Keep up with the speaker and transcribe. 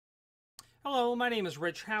Hello, my name is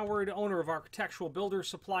Rich Howard, owner of Architectural Builder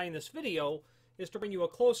Supply. In this video is to bring you a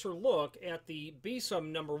closer look at the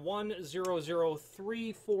Besam number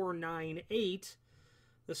 1003498.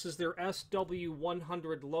 This is their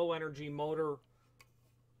SW100 low energy motor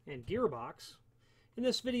and gearbox. In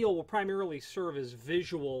this video will primarily serve as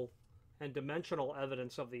visual and dimensional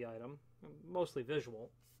evidence of the item, mostly visual.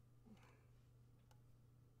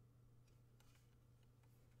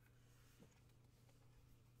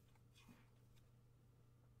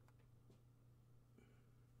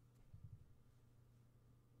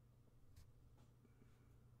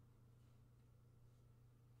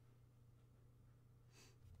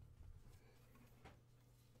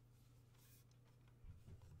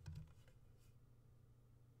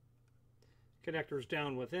 Connectors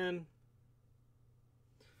down within.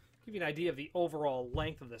 Give you an idea of the overall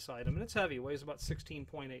length of this item, and it's heavy, weighs about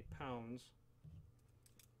 16.8 pounds.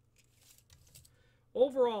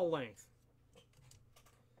 Overall length,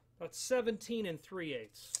 about 17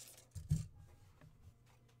 3/8.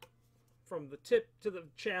 From the tip to the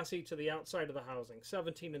chassis to the outside of the housing,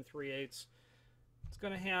 17 3/8. It's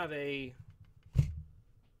going to have a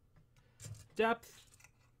depth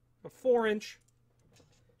of 4-inch,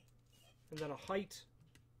 and then a height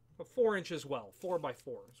of 4 inches as well. 4 by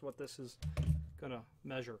 4 is what this is going to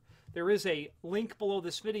measure. There is a link below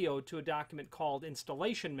this video to a document called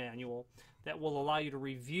Installation Manual that will allow you to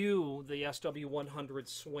review the SW100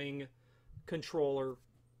 swing controller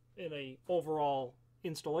in an overall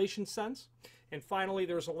installation sense. And finally,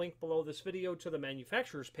 there's a link below this video to the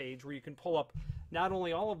manufacturer's page where you can pull up not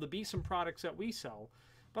only all of the Besam products that we sell,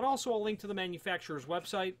 but also a link to the manufacturer's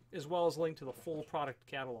website, as well as a link to the full product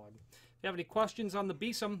catalog. If you have any questions on the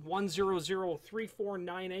Besam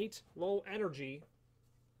 1003498 low energy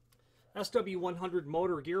SW100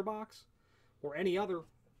 motor gearbox or any other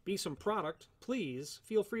Besam product, please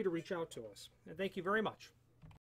feel free to reach out to us. And thank you very much.